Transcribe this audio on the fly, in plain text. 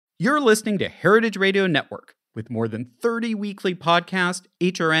You're listening to Heritage Radio Network. With more than 30 weekly podcasts,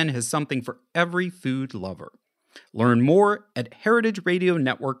 HRN has something for every food lover. Learn more at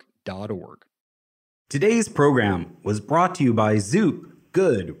heritageradionetwork.org. Today's program was brought to you by Zoop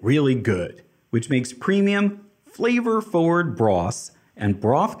Good, Really Good, which makes premium, flavor-forward broths and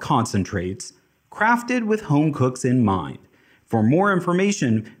broth concentrates crafted with home cooks in mind. For more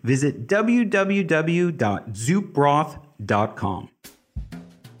information, visit www.zoopbroth.com.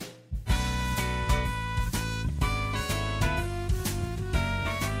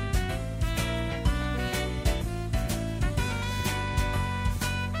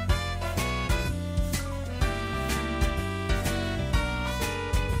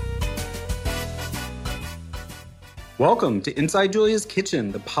 Welcome to Inside Julia's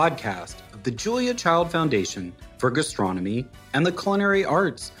Kitchen, the podcast of the Julia Child Foundation for Gastronomy and the Culinary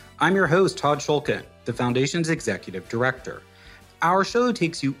Arts. I'm your host, Todd Schulken, the Foundation's Executive Director. Our show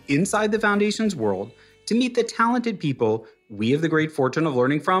takes you inside the Foundation's world to meet the talented people we have the great fortune of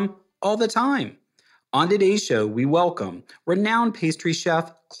learning from all the time. On today's show, we welcome renowned pastry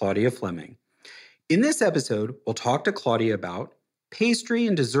chef Claudia Fleming. In this episode, we'll talk to Claudia about pastry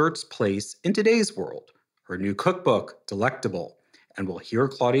and desserts' place in today's world, her new cookbook, Delectable, and we'll hear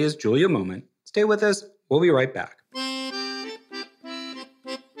Claudia's Julia moment. Stay with us. We'll be right back.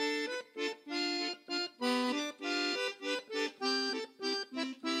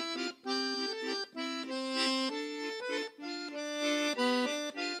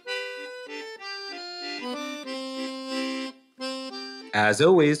 As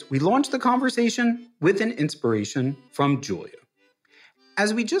always, we launch the conversation with an inspiration from Julia.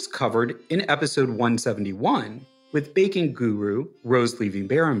 As we just covered in episode 171 with baking guru Rose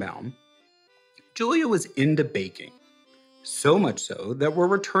Levy-Berenbaum, Julia was into baking. So much so that we're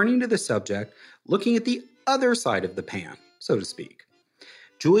returning to the subject, looking at the other side of the pan, so to speak.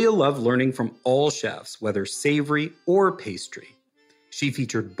 Julia loved learning from all chefs, whether savory or pastry. She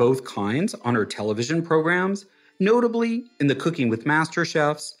featured both kinds on her television programs, notably in the Cooking with Master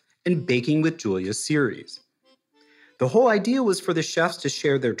Chefs and Baking with Julia series. The whole idea was for the chefs to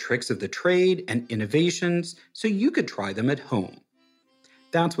share their tricks of the trade and innovations so you could try them at home.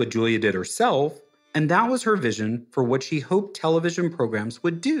 That's what Julia did herself, and that was her vision for what she hoped television programs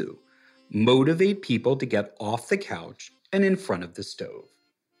would do: motivate people to get off the couch and in front of the stove.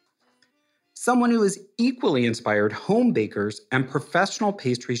 Someone who has equally inspired home bakers and professional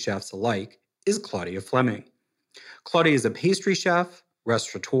pastry chefs alike is Claudia Fleming. Claudia is a pastry chef,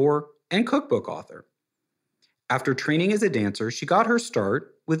 restaurateur, and cookbook author. After training as a dancer, she got her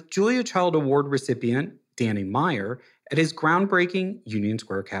start with Julia Child Award recipient Danny Meyer at his groundbreaking Union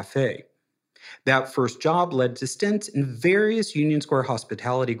Square Cafe. That first job led to stints in various Union Square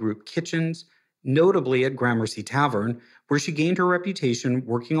Hospitality Group kitchens, notably at Gramercy Tavern, where she gained her reputation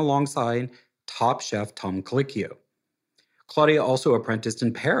working alongside top chef Tom Colicchio. Claudia also apprenticed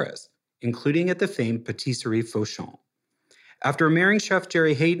in Paris, including at the famed Patisserie Fauchon. After marrying Chef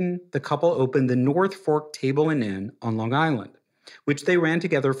Jerry Hayden, the couple opened the North Fork Table and Inn on Long Island, which they ran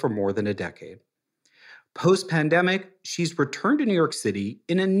together for more than a decade. Post-pandemic, she's returned to New York City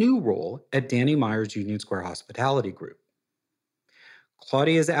in a new role at Danny Meyer's Union Square Hospitality Group.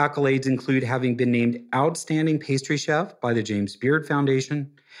 Claudia's accolades include having been named Outstanding Pastry Chef by the James Beard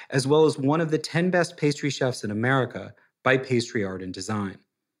Foundation, as well as one of the 10 best pastry chefs in America by Pastry Art and Design.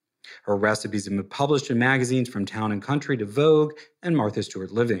 Her recipes have been published in magazines from Town & Country to Vogue and Martha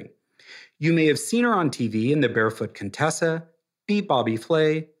Stewart Living. You may have seen her on TV in The Barefoot Contessa, Beat Bobby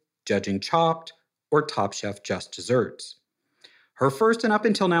Flay, Judging Chopped, or Top Chef Just Desserts. Her first and up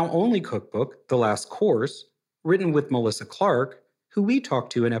until now only cookbook, The Last Course, written with Melissa Clark, who we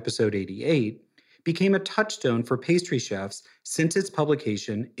talked to in episode 88, became a touchstone for pastry chefs since its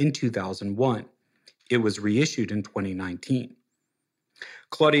publication in 2001. It was reissued in 2019.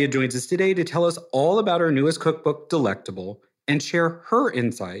 Claudia joins us today to tell us all about her newest cookbook, Delectable, and share her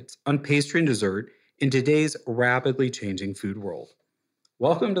insights on pastry and dessert in today's rapidly changing food world.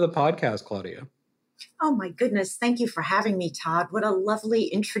 Welcome to the podcast, Claudia. Oh my goodness. Thank you for having me, Todd. What a lovely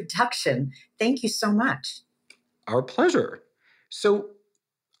introduction. Thank you so much. Our pleasure. So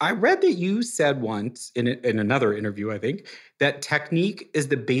I read that you said once in another interview, I think, that technique is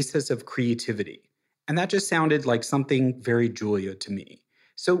the basis of creativity. And that just sounded like something very Julia to me.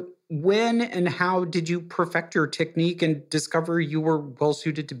 So when and how did you perfect your technique and discover you were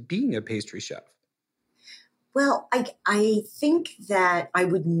well-suited to being a pastry chef? Well, I think that I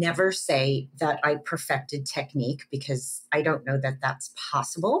would never say that I perfected technique because I don't know that that's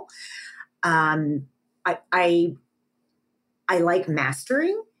possible. I like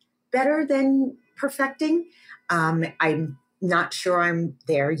mastering better than perfecting. I'm not sure I'm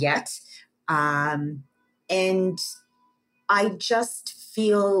there yet. And I just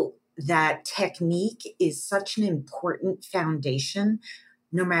feel that technique is such an important foundation.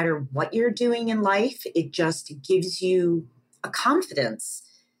 No matter what you're doing in life, it just gives you a confidence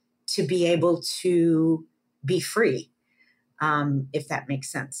to be able to be free, if that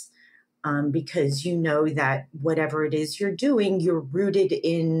makes sense. Because you know that whatever it is you're doing, you're rooted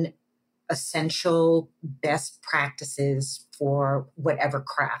in essential best practices for whatever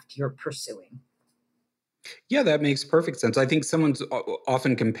craft you're pursuing. Yeah, that makes perfect sense. I think someone's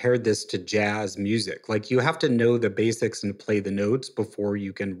often compared this to jazz music. Like you have to know the basics and play the notes before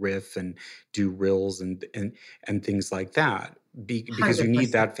you can riff and do rills and things like that. Because you need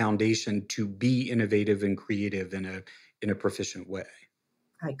 100%. that foundation to be innovative and creative in a proficient way.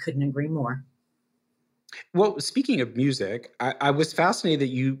 I couldn't agree more. Well, speaking of music, I was fascinated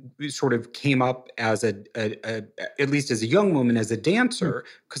that you sort of came up as at least as a young woman, as a Hmm. dancer,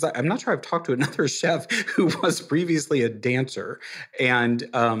 because I'm not sure I've talked to another chef who was previously a dancer. And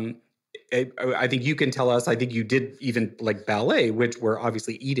I think you can tell us, I think you did even like ballet, where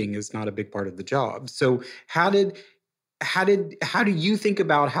obviously eating is not a big part of the job. So how do you think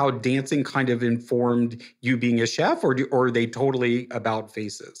about how dancing kind of informed you being a chef, or are they totally about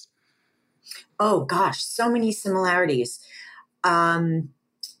faces? Oh gosh, so many similarities. Um,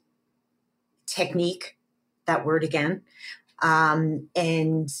 Technique, that word again,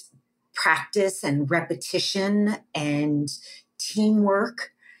 and practice and repetition and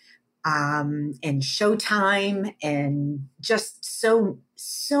teamwork, and showtime, and just so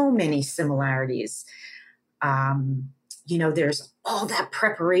many similarities. There's all that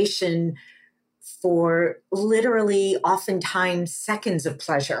preparation for literally oftentimes seconds of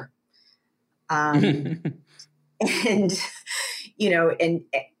pleasure. Um, and and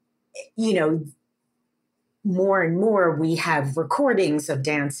you know more and more we have recordings of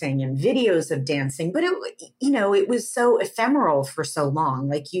dancing and videos of dancing, but it was so ephemeral for so long,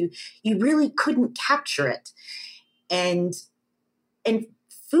 like you really couldn't capture it. And and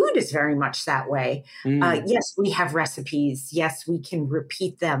food is very much that way. Mm. Yes, we have recipes, yes, we can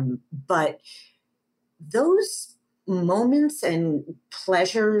repeat them, but those moments and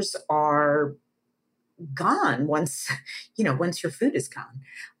pleasures are gone once once your food is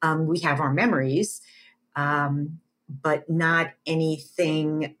gone. We have our memories, but not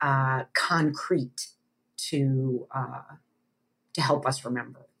anything concrete to to help us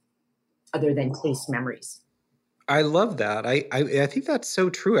remember, other than taste memories. I love that. I think that's so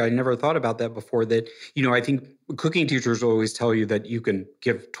true. I never thought about that before. That, I think cooking teachers always tell you that you can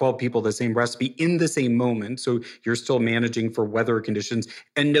give 12 people the same recipe in the same moment. So you're still managing for weather conditions,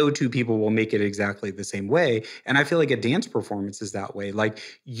 and no two people will make it exactly the same way. And I feel like a dance performance is that way. Like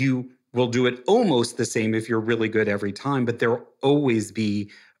you will do it almost the same if you're really good every time, but there'll always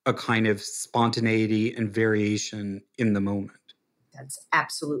be a kind of spontaneity and variation in the moment. That's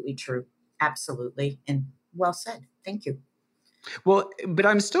absolutely true. Absolutely. And well said. Thank you. Well, but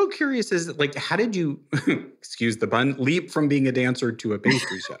I'm still curious is like, how did you, excuse the pun, leap from being a dancer to a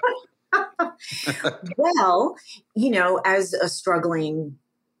pastry chef? Well, as a struggling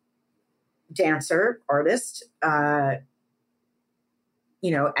dancer, artist, as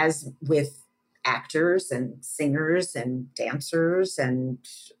with actors and singers and dancers and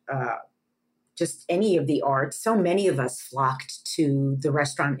uh, just any of the arts, so many of us flocked to the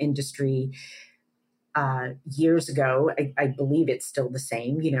restaurant industry years ago. I believe it's still the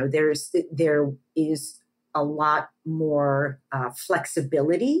same. There is a lot more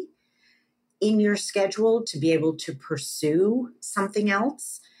flexibility in your schedule to be able to pursue something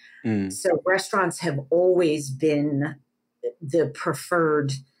else. Mm. So restaurants have always been the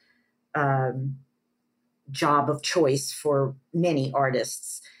preferred um, job of choice for many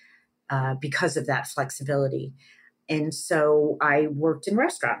artists because of that flexibility. And so I worked in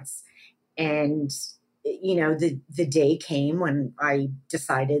restaurants, and the day came when I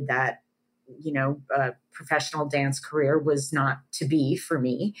decided that a professional dance career was not to be for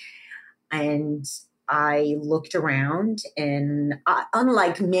me. And I looked around, and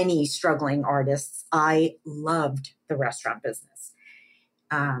unlike many struggling artists, I loved the restaurant business.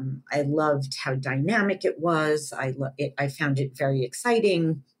 I loved how dynamic it was. I found it very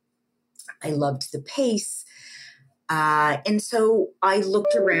exciting. I loved the pace. And so I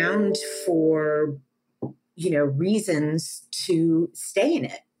looked around for, reasons to stay in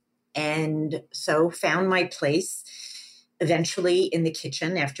it. And so found my place eventually in the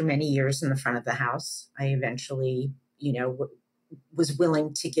kitchen after many years in the front of the house. I eventually, was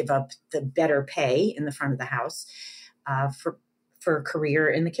willing to give up the better pay in the front of the house for a career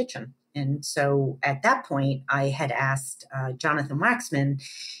in the kitchen. And so at that point, I had asked Jonathan Waxman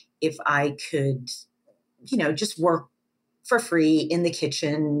if I could, just work for free in the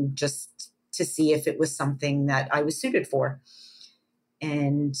kitchen just to see if it was something that I was suited for.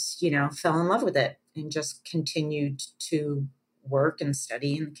 And, fell in love with it and just continued to work and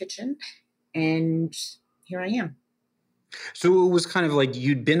study in the kitchen. And here I am. So it was kind of like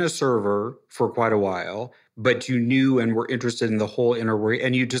you'd been a server for quite a while, but you knew and were interested in the whole inner work,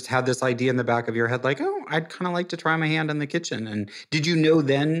 and you just had this idea in the back of your head, like, oh, I'd kind of like to try my hand in the kitchen. And did you know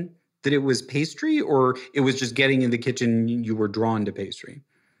then that it was pastry, or it was just getting in the kitchen, you were drawn to pastry?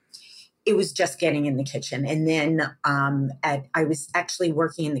 It was just getting in the kitchen. And then I was actually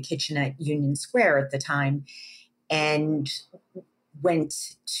working in the kitchen at Union Square at the time, and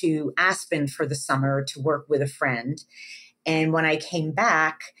went to Aspen for the summer to work with a friend. And when I came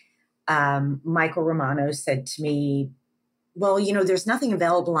back, Michael Romano said to me, well, there's nothing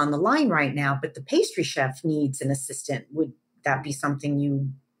available on the line right now, but the pastry chef needs an assistant. Would that be something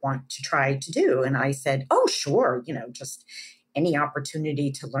you want to try to do? And I said, oh, sure. Just any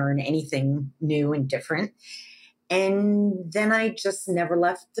opportunity to learn anything new and different. And then I just never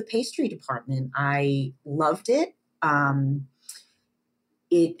left the pastry department. I loved it.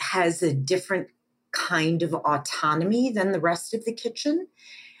 It has a different kind of autonomy than the rest of the kitchen.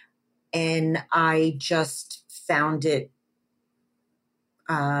 And I just found it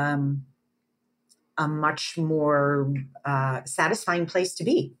a much more satisfying place to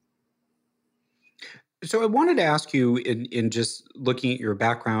be. So I wanted to ask you, in just looking at your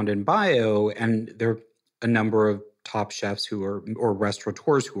background and bio, and there are a number of top chefs who are, or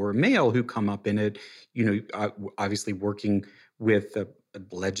restaurateurs who are male, who come up in it, obviously working with a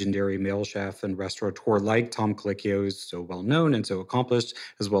legendary male chef and restaurateur like Tom Colicchio, who's so well known and so accomplished,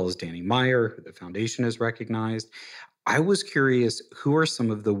 as well as Danny Meyer, who the foundation has recognized. I was curious, who are some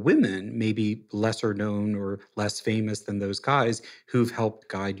of the women, maybe lesser known or less famous than those guys, who've helped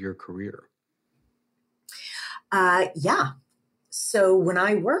guide your career? Yeah. So when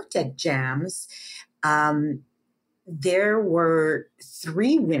I worked at Jams, there were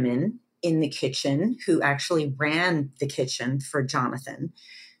 3 women in the kitchen who actually ran the kitchen for Jonathan,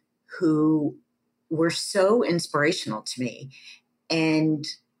 who were so inspirational to me. And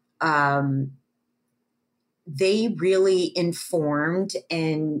they really informed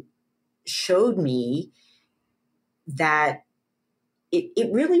and showed me that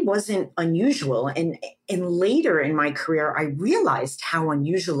it really wasn't unusual. And later in my career, I realized how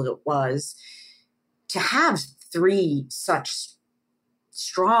unusual it was to have 3 such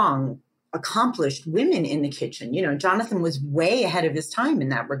strong, accomplished women in the kitchen. Jonathan was way ahead of his time in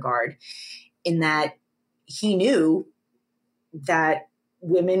that regard, in that he knew that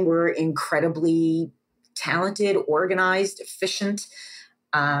women were incredibly talented, organized, efficient,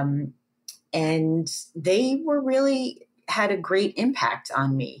 and they were really had a great impact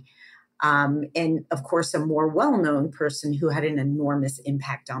on me. And of course, a more well-known person who had an enormous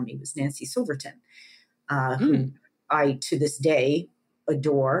impact on me was Nancy Silverton, who I, to this day,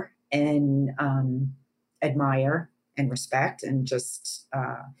 adore and admire and respect. And just,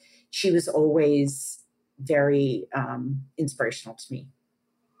 she was always very inspirational to me.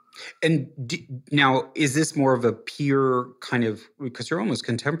 And now, is this more of a peer kind of, because you're almost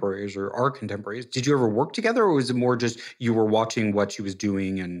contemporaries or are contemporaries, did you ever work together, or was it more just you were watching what she was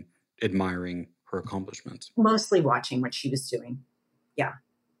doing and admiring her accomplishments? Mostly watching what she was doing. Yeah.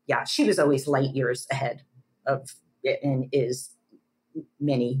 Yeah. She was always light years ahead of it, and is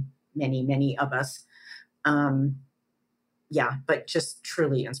many, many, many of us. Yeah, but just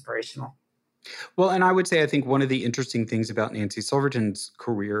truly inspirational. Well, and I would say, I think one of the interesting things about Nancy Silverton's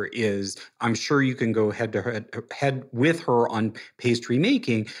career is, I'm sure you can go head to head with her on pastry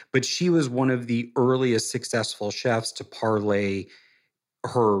making, but she was one of the earliest successful chefs to parlay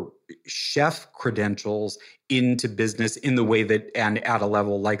her chef credentials into business in the way that, and at a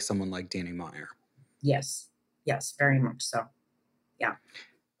level like someone like Danny Meyer. Yes. Yes, very much so. Yeah.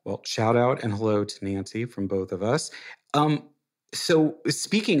 Well, shout out and hello to Nancy from both of us. So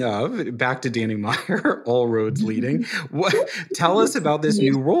speaking of, back to Danny Meyer, all roads leading, tell us about this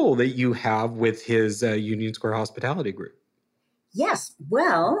new role that you have with his Union Square Hospitality Group. Yes.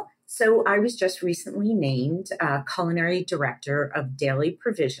 Well, so I was just recently named culinary director of Daily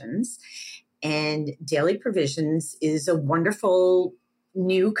Provisions. And Daily Provisions is a wonderful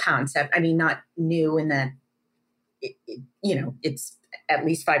new concept. I mean, not new in that, it's at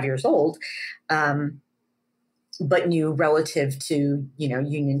least 5 years old, but new relative to,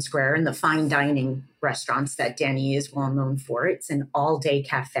 Union Square and the fine dining restaurants that Danny is well known for. It's an all-day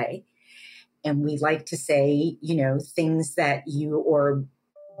cafe. And we like to say, things that you, or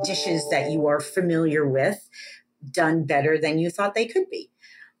dishes that you are familiar with done better than you thought they could be.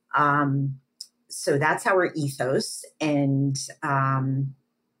 So that's our ethos. And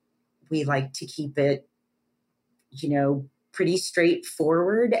we like to keep it, pretty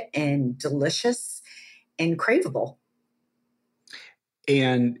straightforward and delicious and craveable.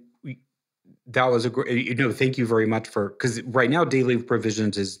 And that was a great, thank you very much because right now Daily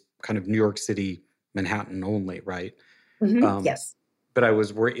Provisions is kind of New York City, Manhattan only, right? Yes. But I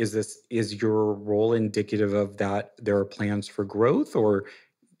was worried, is your role indicative of that there are plans for growth or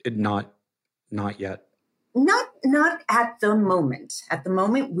not yet? Not at the moment. At the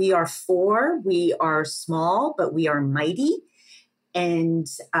moment, we are small, but we are mighty. And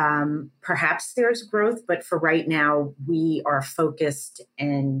perhaps there's growth, but for right now, we are focused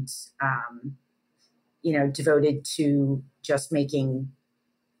and, devoted to just making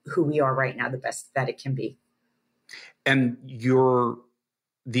who we are right now the best that it can be. And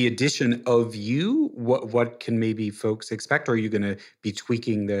the addition of you, what can maybe folks expect? Are you going to be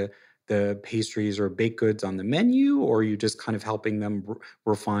tweaking the pastries or baked goods on the menu, or are you just kind of helping them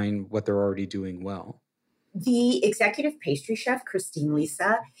refine what they're already doing well? The executive pastry chef, Christine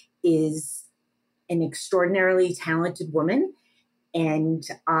Lisa, is an extraordinarily talented woman, and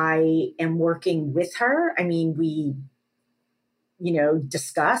I am working with her. I mean, we,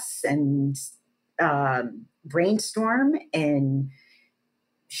 discuss and brainstorm, and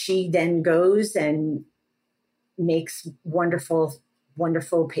she then goes and makes wonderful,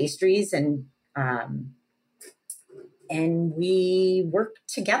 wonderful pastries, and we work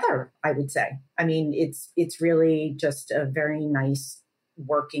together, I would say. I mean, it's really just a very nice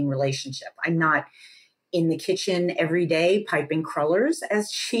working relationship. I'm not in the kitchen every day piping crullers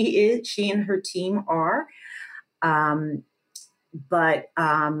as she and her team are. But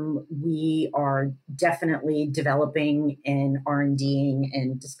we are definitely developing and R&Ding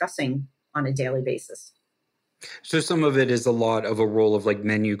and discussing on a daily basis. So some of it is a lot of a role of like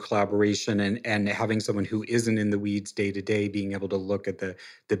menu collaboration and having someone who isn't in the weeds day to day, being able to look at the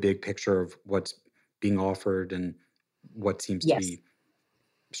big picture of what's being offered and what seems to be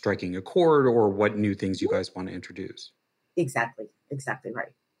striking a chord, or what new things you guys want to introduce. Exactly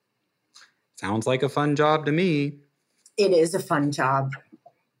right. Sounds like a fun job to me. It is a fun job.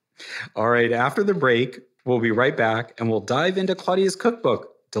 All right, after the break, we'll be right back and we'll dive into Claudia's cookbook,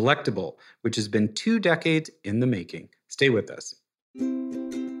 Delectable, which has been 2 decades in the making. Stay with us.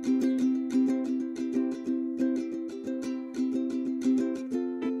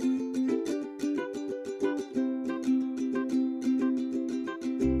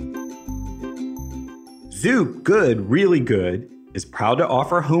 Zoop Good Really Good is proud to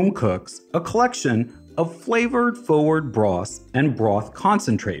offer home cooks a collection of flavored forward broths and broth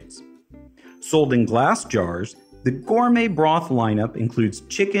concentrates. Sold in glass jars, the gourmet broth lineup includes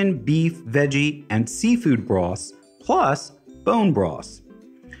chicken, beef, veggie, and seafood broths, plus bone broths.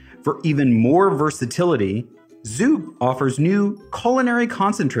 For even more versatility, Zoop offers new culinary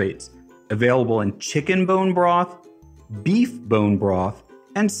concentrates available in chicken bone broth, beef bone broth,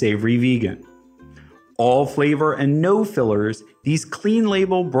 and savory vegan. All flavor and no fillers, these clean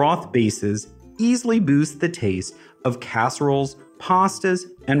label broth bases easily boost the taste of casseroles, pastas,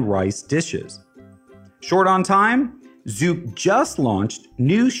 and rice dishes. Short on time, Zoop just launched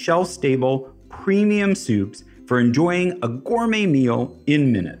new shelf-stable premium soups for enjoying a gourmet meal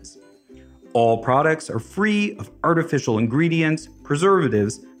in minutes. All products are free of artificial ingredients,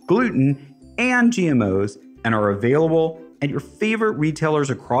 preservatives, gluten, and GMOs, and are available at your favorite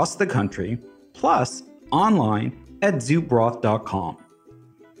retailers across the country, plus online at zoopbroth.com.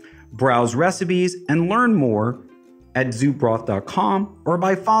 Browse recipes and learn more at zoopbroth.com or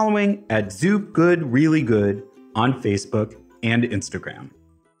by following at zoopgoodreallygood on Facebook and Instagram.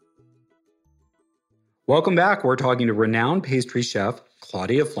 Welcome back. We're talking to renowned pastry chef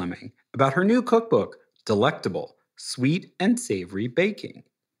Claudia Fleming about her new cookbook, Delectable, Sweet and Savory Baking.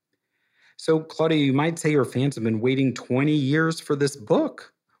 So, Claudia, you might say your fans have been waiting 20 years for this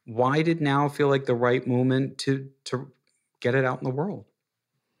book. Why did now feel like the right moment to get it out in the world?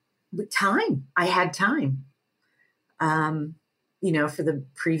 Time. I had time. For the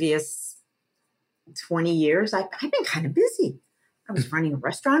previous 20 years, I've been kind of busy. I was running a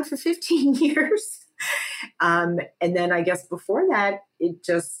restaurant for 15 years. And then I guess before that, it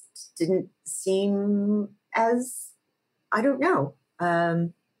just didn't seem as, I don't know.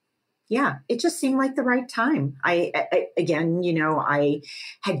 It just seemed like the right time. I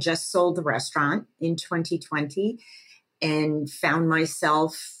had just sold the restaurant in 2020 and found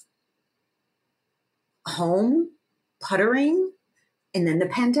myself home puttering, and then the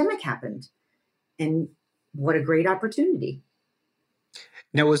pandemic happened. And what a great opportunity.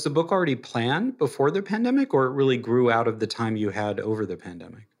 Now, was the book already planned before the pandemic, or it really grew out of the time you had over the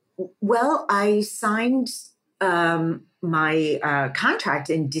pandemic? Well, I signed my contract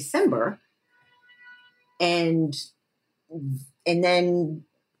in December, and then,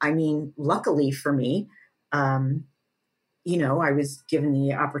 I mean, luckily for me, um, I was given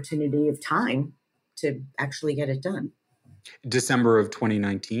the opportunity of time to actually get it done. December of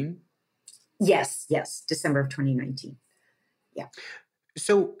 2019? Yes, December of 2019. Yeah.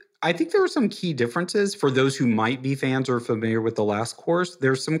 So I think there are some key differences for those who might be fans or familiar with The Last Course.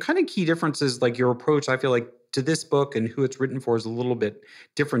 There's some kind of key differences, like your approach, I feel like, to this book and who it's written for is a little bit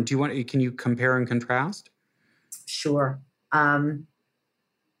different. Can you compare and contrast? Sure. I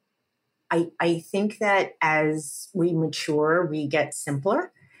think that as we mature, we get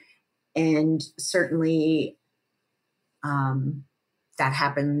simpler. And certainly that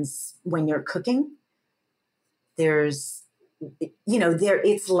happens when you're cooking. There's,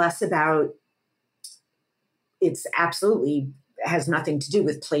 it's less about, it's absolutely has nothing to do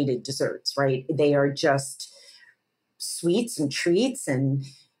with plated desserts, right? They are just sweets and treats and,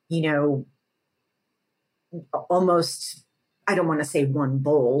 almost, I don't want to say one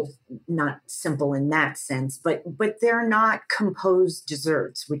bowl, not simple in that sense, but they're not composed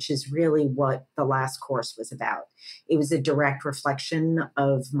desserts, which is really what The Last Course was about. It was a direct reflection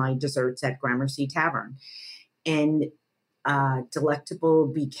of my desserts at Gramercy Tavern. And Delectable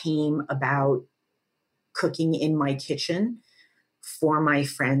became about cooking in my kitchen for my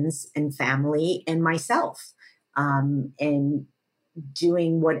friends and family and myself, and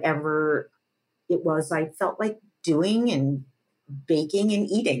doing whatever it was I felt like doing and baking and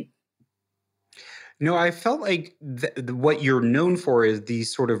eating. No, I felt like what you're known for is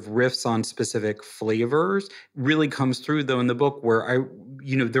these sort of riffs on specific flavors really comes through, though, in the book where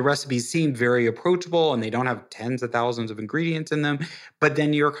the recipes seem very approachable and they don't have tens of thousands of ingredients in them. But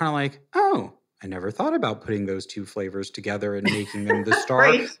then you're kind of like, oh, I never thought about putting those two flavors together and making them the star.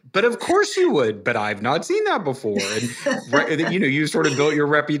 Right. But of course you would. But I've not seen that before. And, you sort of built your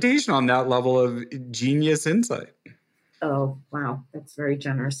reputation on that level of genius insight. Oh, wow. That's very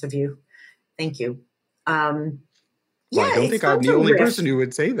generous of you. Thank you. Well, I don't think I'm the only person who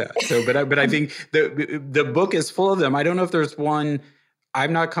would say that. So, but I think the book is full of them. I don't know if there's one.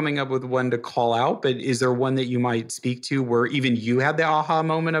 I'm not coming up with one to call out, but is there one that you might speak to where even you had the aha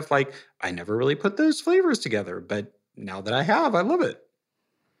moment of like, I never really put those flavors together, but now that I have, I love it.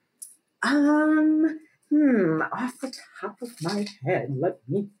 Off the top of my head, let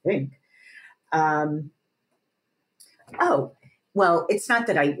me think. Oh, well, it's not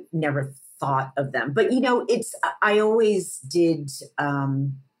that I never thought of them, but I always did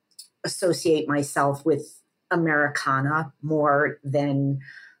associate myself with Americana more than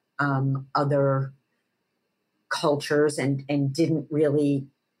other cultures, and didn't really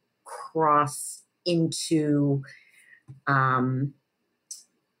cross into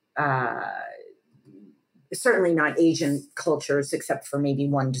certainly not Asian cultures, except for maybe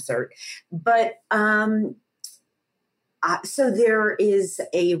one dessert. But so there is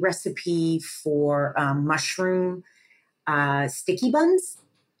a recipe for mushroom sticky buns,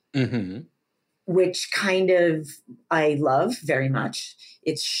 which kind of I love very much.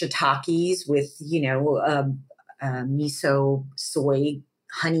 It's shiitakes with, miso soy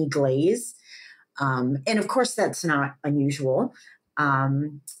honey glaze. And of course, that's not unusual.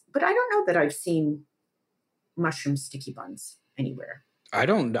 But I don't know that I've seen mushroom sticky buns anywhere. I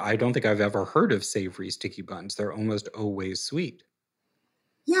don't think I've ever heard of savory sticky buns. They're almost always sweet.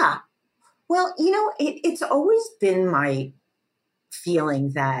 Yeah. Well, it's always been my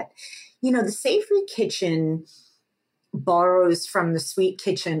feeling that, the savory kitchen borrows from the sweet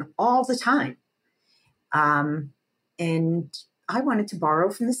kitchen all the time. And I wanted to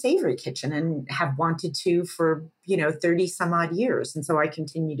borrow from the savory kitchen and have wanted to for, 30 some odd years. And so I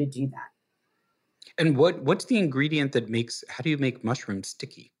continue to do that. And what's the ingredient how do you make mushrooms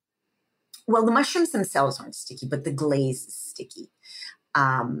sticky? Well, the mushrooms themselves aren't sticky, but the glaze is sticky.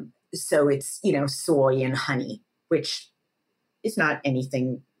 So it's, soy and honey, which is not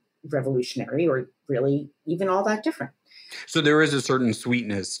anything revolutionary or really even all that different. So there is a certain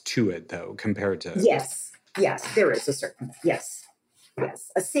sweetness to it, though, compared to... Yes, there is a certain, yes.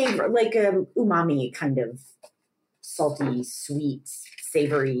 A savor, like a umami kind of salty, sweet,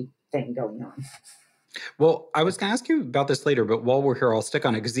 savory thing going on. Well, I was going to ask you about this later, but while we're here, I'll stick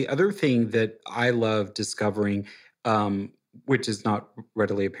on it. Because the other thing that I love discovering, which is not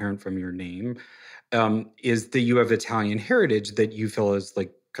readily apparent from your name, is that you have Italian heritage that you feel is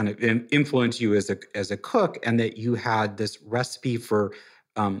like kind of influenced you as a cook, and that you had this recipe for,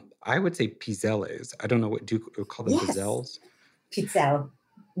 I would say pizzelles. I don't know, do you call them pizzelles? Pizzelle.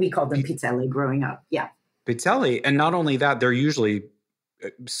 We called them pizzelle growing up. Yeah. Pizzelle. And not only that, they're usually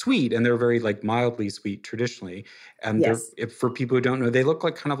sweet, and they're very like mildly sweet traditionally. And they're, Yes. for people who don't know, they look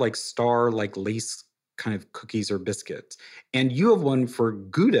like kind of like star, like lace kind of cookies or biscuits. And you have one for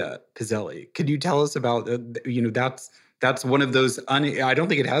Gouda pizzelle. Could you tell us about, that's one of those, I don't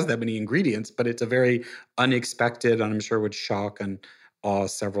think it has that many ingredients, but it's a very unexpected, and I'm sure would shock and awe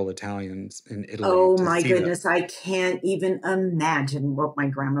several Italians in Italy Oh to my see that. goodness. I can't even imagine what my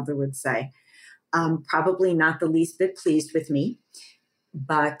grandmother would say. Probably not the least bit pleased with me,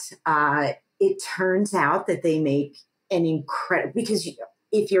 but it turns out that they make an incredible, because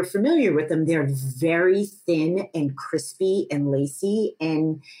if you're familiar with them, they're very thin and crispy and lacy,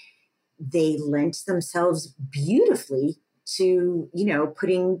 and they lent themselves beautifully to,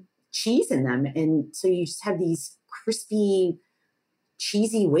 putting cheese in them. And so you just have these crispy,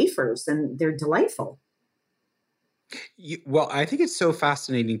 cheesy wafers, and they're delightful. Well, I think it's so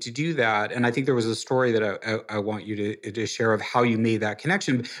fascinating to do that. And I think there was a story that I want you to share of how you made that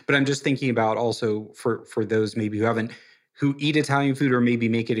connection. But I'm just thinking about also for those maybe who eat Italian food or maybe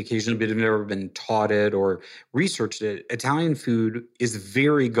make it occasionally, but have never been taught it or researched it. Italian food is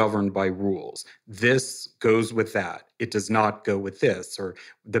very governed by rules. This goes with that. It does not go with this. Or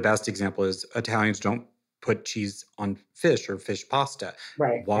the best example is Italians don't put cheese on fish or fish pasta.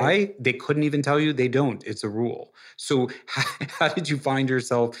 Right. Why? Right. They couldn't even tell you. They don't. It's a rule. So how did you find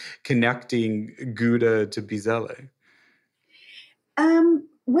yourself connecting Gouda to pizzelle?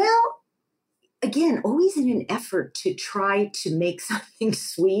 Well, again, always in an effort to try to make something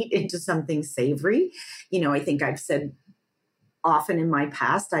sweet into something savory. I think I've said often in my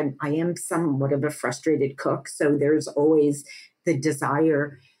past, I am somewhat of a frustrated cook. So there's always the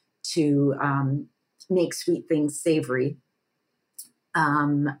desire to make sweet things savory.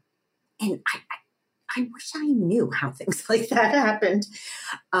 And I wish I knew how things like that happened.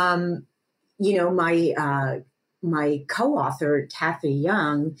 My co-author, Kathy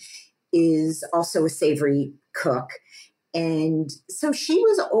Young, is also a savory cook. And so she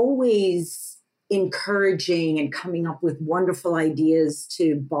was always encouraging and coming up with wonderful ideas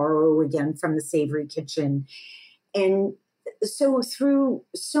to borrow again from the savory kitchen. And so through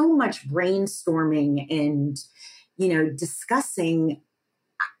so much brainstorming and, discussing,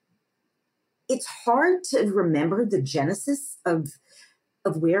 it's hard to remember the genesis of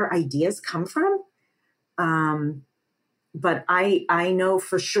where ideas come from. But I know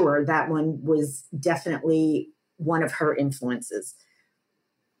for sure that one was definitely one of her influences.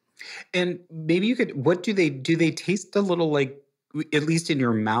 And maybe you could, do they taste a little like, at least in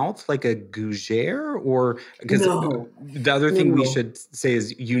your mouth, like a gougere? Or because No, the other thing we no, should say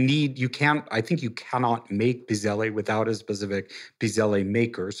is I think you cannot make pizzelle without a specific pizzelle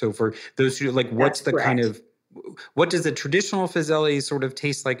maker. So for those who like, that's correct. what does a traditional pizzelle sort of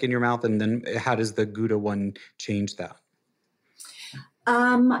taste like in your mouth? And then how does the Gouda one change that?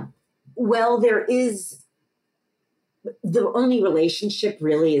 Well, there is, the only relationship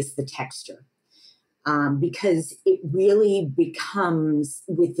really is the texture. Because it really becomes,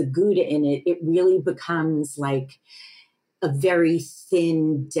 with the Gouda in it, it really becomes like a very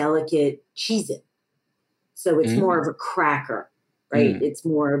thin, delicate Cheez-It. So it's more of a cracker, right? It's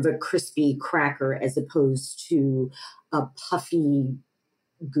more of a crispy cracker as opposed to a puffy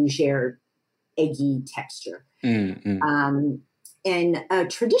gougere, eggy texture. And a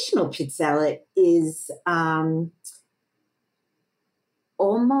traditional pizzelle is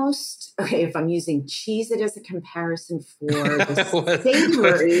almost, okay, if I'm using Cheez-It as a comparison for the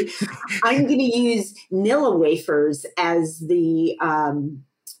savory, I'm going to use Nilla wafers as the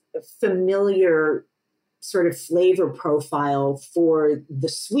familiar sort of flavor profile for the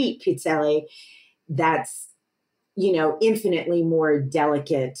sweet pizzelle that's, infinitely more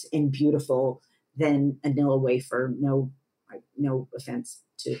delicate and beautiful than a Nilla wafer. No offense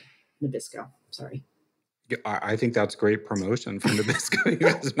to Nabisco. Sorry. I think that's great promotion for Nabisco. You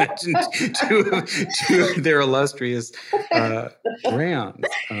guys mentioned two of their illustrious brands.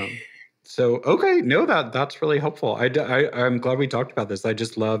 Okay, no, that's really helpful. I'm glad we talked about this. I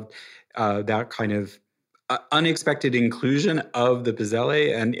just loved that kind of unexpected inclusion of the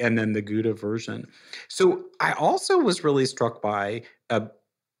pizzelle and then the Gouda version. So I also was really struck by,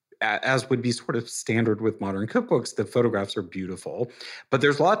 as would be sort of standard with modern cookbooks, the photographs are beautiful, but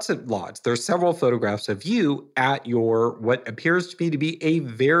there's there's several photographs of you at your, what appears to me to be a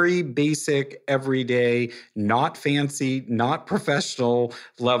very basic, everyday, not fancy, not professional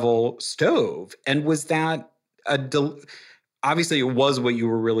level stove. And was that obviously it was what you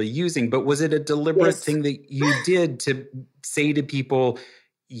were really using, but was it a deliberate thing that you did to say to people,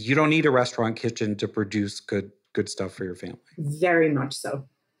 you don't need a restaurant kitchen to produce good stuff for your family? Very much so.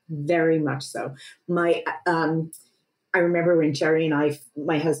 Very much so. I remember when Jerry and I,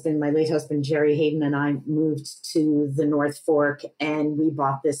 my husband, my late husband, Jerry Hayden, and I moved to the North Fork, and we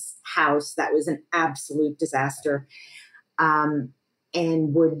bought this house that was an absolute disaster, and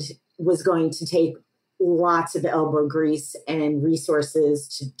was going to take lots of elbow grease and resources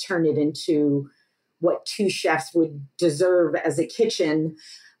to turn it into what two chefs would deserve as a kitchen,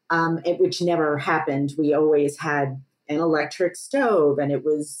 which never happened. We always had an electric stove, and it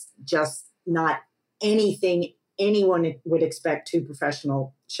was just not anything anyone would expect two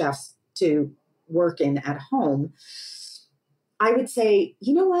professional chefs to work in at home. I would say,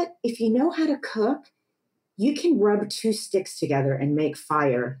 you know what? If you know how to cook, you can rub two sticks together and make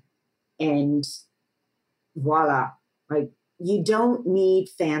fire, and voila. Like, you don't need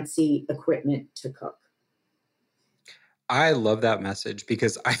fancy equipment to cook. I love that message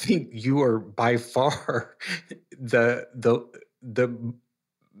because I think you are by far the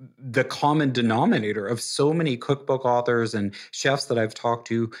common denominator of so many cookbook authors and chefs that I've talked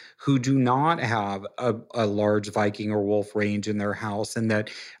to who do not have a large Viking or Wolf range in their house. And that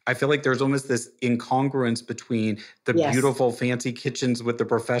I feel like there's almost this incongruence between the Yes. beautiful fancy kitchens with the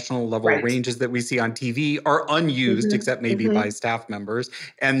professional level Right. ranges that we see on TV are unused, except maybe by staff members.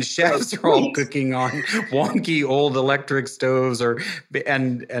 And chefs Right. are all Right. cooking on wonky old electric stoves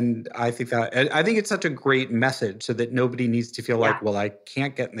and I think it's such a great message so that nobody needs to feel like, well, I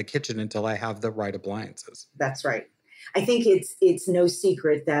can't get in the kitchen until I have the right appliances. That's right. I think it's no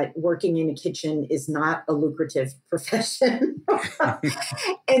secret that working in a kitchen is not a lucrative profession.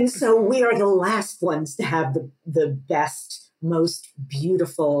 And so we are the last ones to have the best, most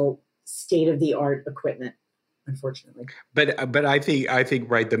beautiful, state-of-the-art equipment, unfortunately. But I think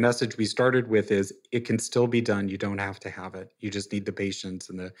right, the message we started with is it can still be done. You don't have to have it. You just need the patience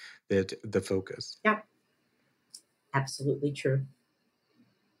and the focus. Yep. Absolutely true.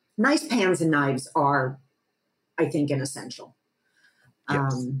 Nice pans and knives are, I think, an essential.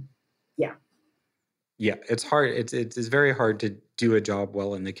 Yes. Yeah. Yeah, it's hard. It's very hard to do a job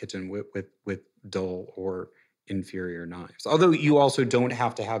well in the kitchen with dull or inferior knives. Although you also don't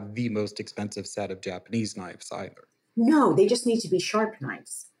have to have the most expensive set of Japanese knives either. No, they just need to be sharp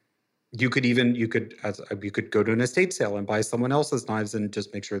knives. You could go to an estate sale and buy someone else's knives and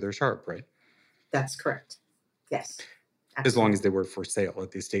just make sure they're sharp, right? That's correct. Yes. Absolutely. As long as they were for sale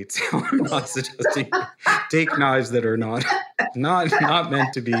at the estate sale. I'm not suggesting take knives that are not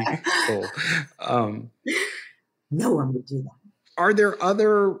meant to be sold. No one would do that. Are there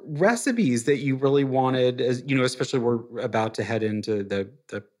other recipes that you really wanted, as you know, especially we're about to head into the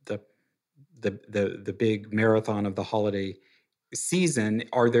big marathon of the holiday season?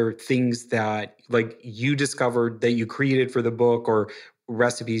 Are there things that like you discovered that you created for the book, or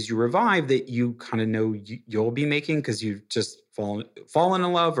recipes you revive that you kind of know you'll be making because you've just fallen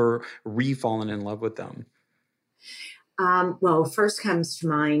in love or re-fallen in love with them? Well, first comes to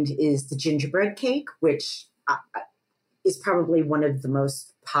mind is the gingerbread cake, which is probably one of the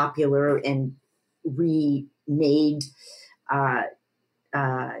most popular and remade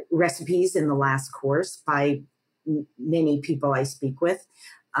recipes in the last course by many people I speak with.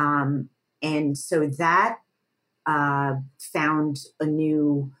 And so that found a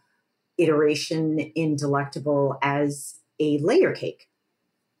new iteration in Delectable as a layer cake.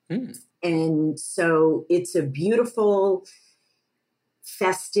 And so it's a beautiful,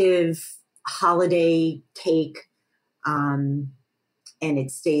 festive holiday cake. And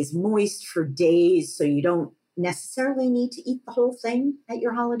it stays moist for days, so you don't necessarily need to eat the whole thing at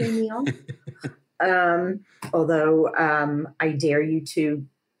your holiday meal. Although I dare you to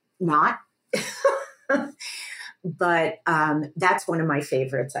not. But that's one of my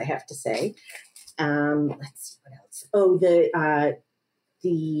favorites, I have to say. Let's see what else. Oh,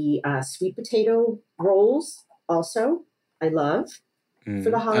 the sweet potato rolls also I love for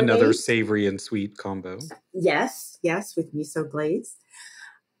the holidays. Another savory and sweet combo. Yes, with miso glaze.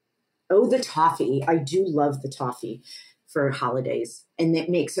 Oh, the toffee. I do love the toffee for holidays, and it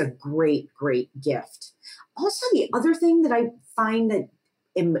makes a great, great gift. Also, the other thing that I find that,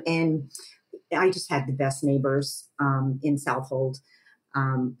 and I just had the best neighbors in Southold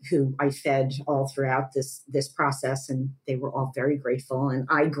who I fed all throughout this process, and they were all very grateful, and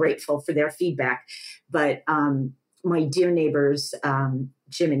I'm grateful for their feedback. But my dear neighbors,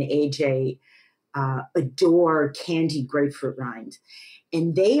 Jim and AJ, adore candied grapefruit rind.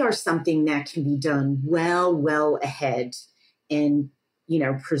 And they are something that can be done well ahead and,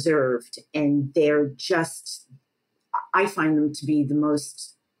 preserved. And they're just, I find them to be the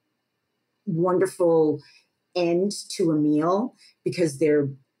most wonderful end to a meal because they're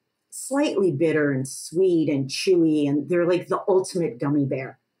slightly bitter and sweet and chewy, and they're like the ultimate gummy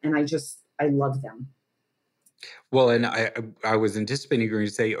bear. And I love them. Well, and I was anticipating you were going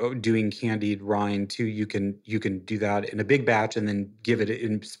to say, oh, doing candied rind too. You can do that in a big batch and then give it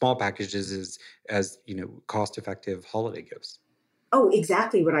in small packages as cost effective holiday gifts. Oh,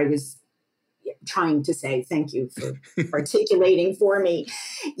 exactly what I was trying to say. Thank you for articulating for me.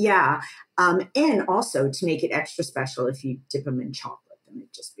 Yeah. And also to make it extra special, if you dip them in chocolate, then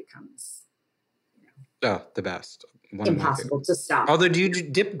it just becomes the best. One impossible to stop. Although, do you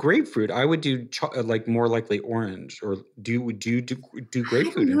dip grapefruit? I would do like more likely orange, or do you do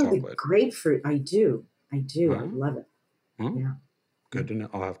grapefruit in chocolate? The grapefruit, I do. I love it. Yeah. Good to know.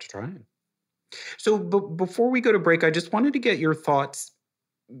 I'll have to try it. So, before we go to break, I just wanted to get your thoughts.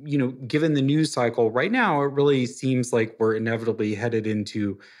 Given the news cycle right now, it really seems like we're inevitably headed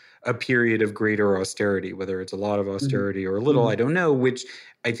into a period of greater austerity, whether it's a lot of austerity or a little, I don't know, which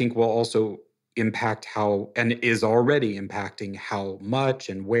I think will also impact how, and is already impacting how much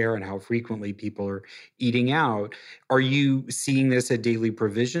and where and how frequently people are eating out. Are you seeing this at Daily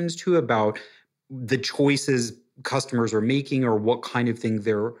Provisions too, about the choices customers are making or what kind of thing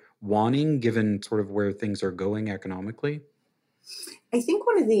they're wanting given sort of where things are going economically? I think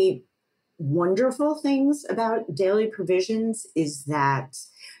one of the wonderful things about Daily Provisions is that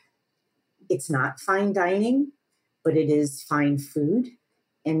it's not fine dining, but it is fine food.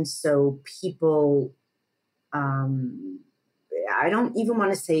 And so people, I don't even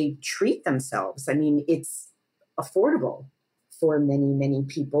want to say treat themselves. I mean, it's affordable for many, many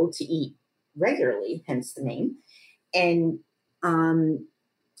people to eat regularly, hence the name. And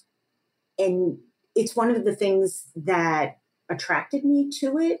it's one of the things that attracted me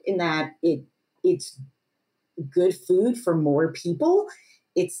to it, in that it's good food for more people.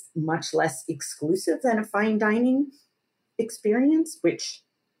 It's much less exclusive than a fine dining experience, which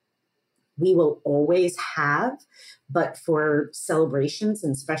we will always have, but for celebrations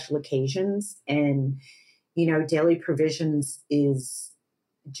and special occasions. And, Daily Provisions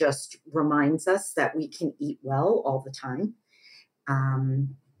just reminds us that we can eat well all the time.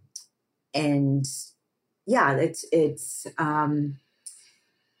 And yeah,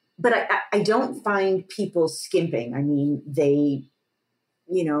 but I don't find people skimping. I mean,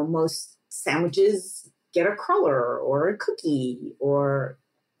 most sandwiches get a cruller or a cookie or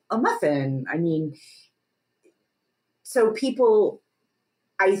a muffin. I mean, so people,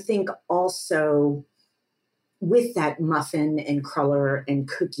 I think, also with that muffin and cruller and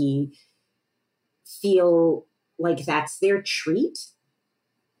cookie feel like that's their treat.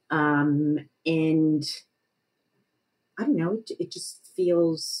 And I don't know, it just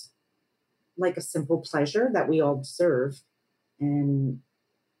feels like a simple pleasure that we all deserve. And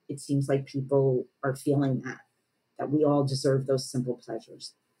it seems like people are feeling that we all deserve those simple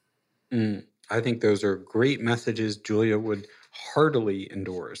pleasures. I think those are great messages Julia would heartily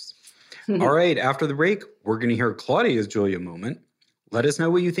endorse. All right, after the break, we're going to hear Claudia's Julia moment. Let us know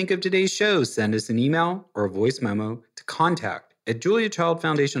what you think of today's show. Send us an email or a voice memo to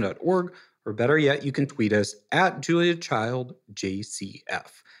contact@juliachildfoundation.org, or better yet, you can tweet us at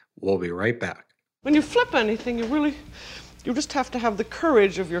JuliaChildJCF. We'll be right back. When you flip anything, you just have to have the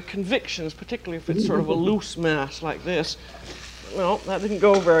courage of your convictions, particularly if it's sort of a loose mass like this. Well, that didn't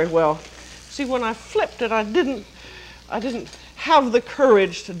go very well. See, when I flipped it, I didn't have the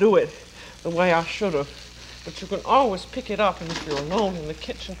courage to do it the way I should have. But you can always pick it up, and if you're alone in the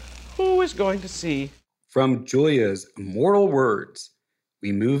kitchen, who is going to see? From Julia's immortal words,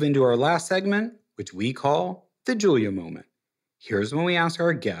 we move into our last segment, which we call the Julia moment. Here's when we ask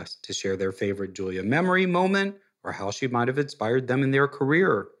our guests to share their favorite Julia memory moment or how she might have inspired them in their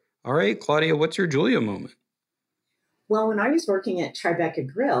career. All right, Claudia, what's your Julia moment? Well, when I was working at Tribeca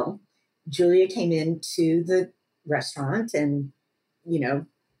Grill, Julia came into the restaurant and,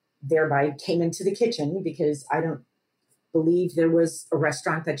 thereby came into the kitchen, because I don't believe there was a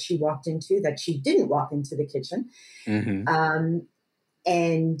restaurant that she walked into that she didn't walk into the kitchen.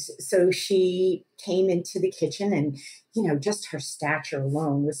 And so she came into the kitchen, and, just her stature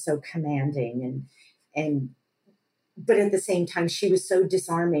alone was so commanding, but at the same time, she was so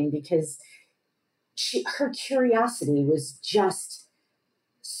disarming, because her curiosity was just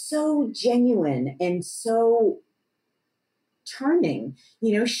so genuine and so charming.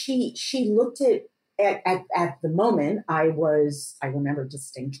 She looked at the moment I remember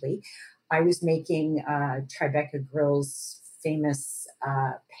distinctly, I was making Tribeca Grill's famous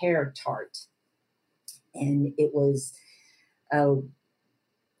pear tart. And it was a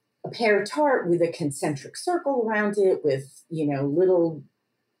pear tart with a concentric circle around it with, little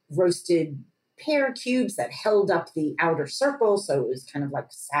roasted pear cubes that held up the outer circle. So it was kind of like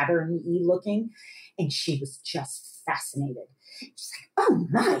Saturn-y looking. And she was just fascinated. She's like, oh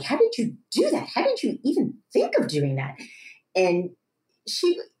my, how did you do that? How did you even think of doing that? And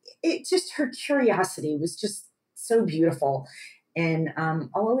her curiosity was just so beautiful. And I'll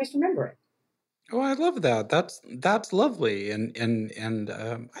always remember it. Oh, I love that. That's lovely. And I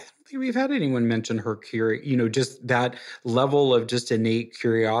don't think we've had anyone mention her just that level of just innate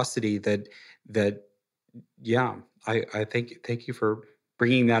curiosity that yeah, I thank you for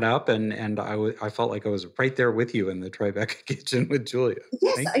bringing that up. And I felt like I was right there with you in the Tribeca kitchen with Julia.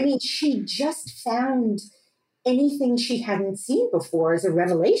 Yes, I mean, she just found anything she hadn't seen before as a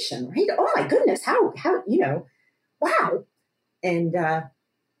revelation, right? Oh my goodness, how wow. And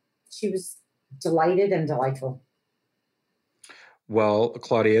she was delighted and delightful. Well,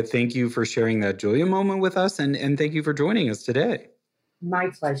 Claudia, thank you for sharing that Julia moment with us, and thank you for joining us today. My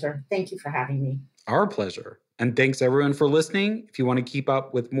pleasure. Thank you for having me. Our pleasure. And thanks everyone for listening. If you want to keep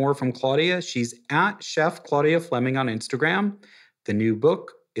up with more from Claudia, she's at Chef Claudia Fleming on Instagram. The new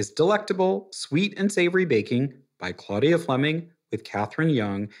book is Delectable, Sweet and Savory Baking by Claudia Fleming with Catherine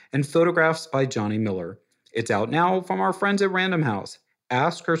Young and photographs by Johnny Miller. It's out now from our friends at Random House.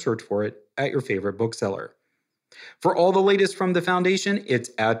 Ask or search for it at your favorite bookseller. For all the latest from the Foundation, it's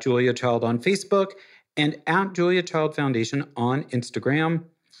at Julia Child on Facebook and at Julia Child Foundation on Instagram.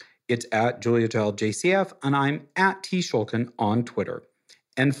 It's at Julia Child JCF, and I'm at T. Shulkin on Twitter.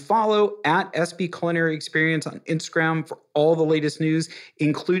 And follow at SB Culinary Experience on Instagram for all the latest news,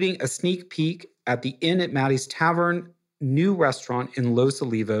 including a sneak peek at the Inn at Maddie's Tavern, new restaurant in Los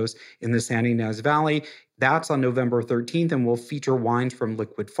Olivos in the San Ynez Valley. That's on November 13th, and we'll feature wines from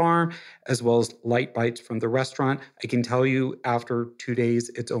Liquid Farm, as well as light bites from the restaurant. I can tell you after 2 days,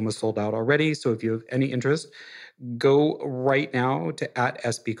 it's almost sold out already. So if you have any interest, go right now to at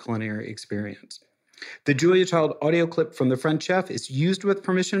SB Culinary Experience. The Julia Child audio clip from The French Chef is used with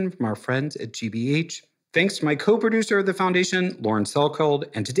permission from our friends at GBH. Thanks to my co-producer of the Foundation, Lauren Selkold,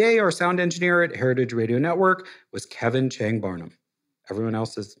 and today our sound engineer at Heritage Radio Network was Kevin Chang Barnum. Everyone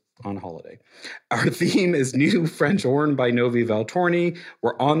else is on holiday. Our theme is New French Horn by Novi Valtorni.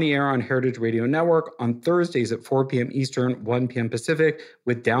 We're on the air on Heritage Radio Network on Thursdays at 4 p.m. Eastern, 1 p.m. Pacific,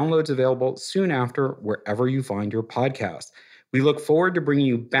 with downloads available soon after wherever you find your podcast. We look forward to bringing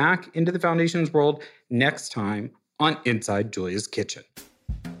you back into the Foundation's world next time on Inside Julia's Kitchen.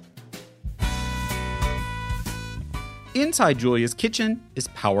 Inside Julia's Kitchen is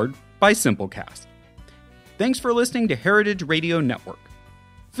powered by Simplecast. Thanks for listening to Heritage Radio Network,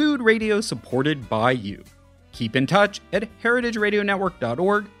 food radio supported by you. Keep in touch at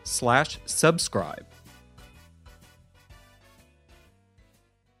heritageradionetwork.org/subscribe.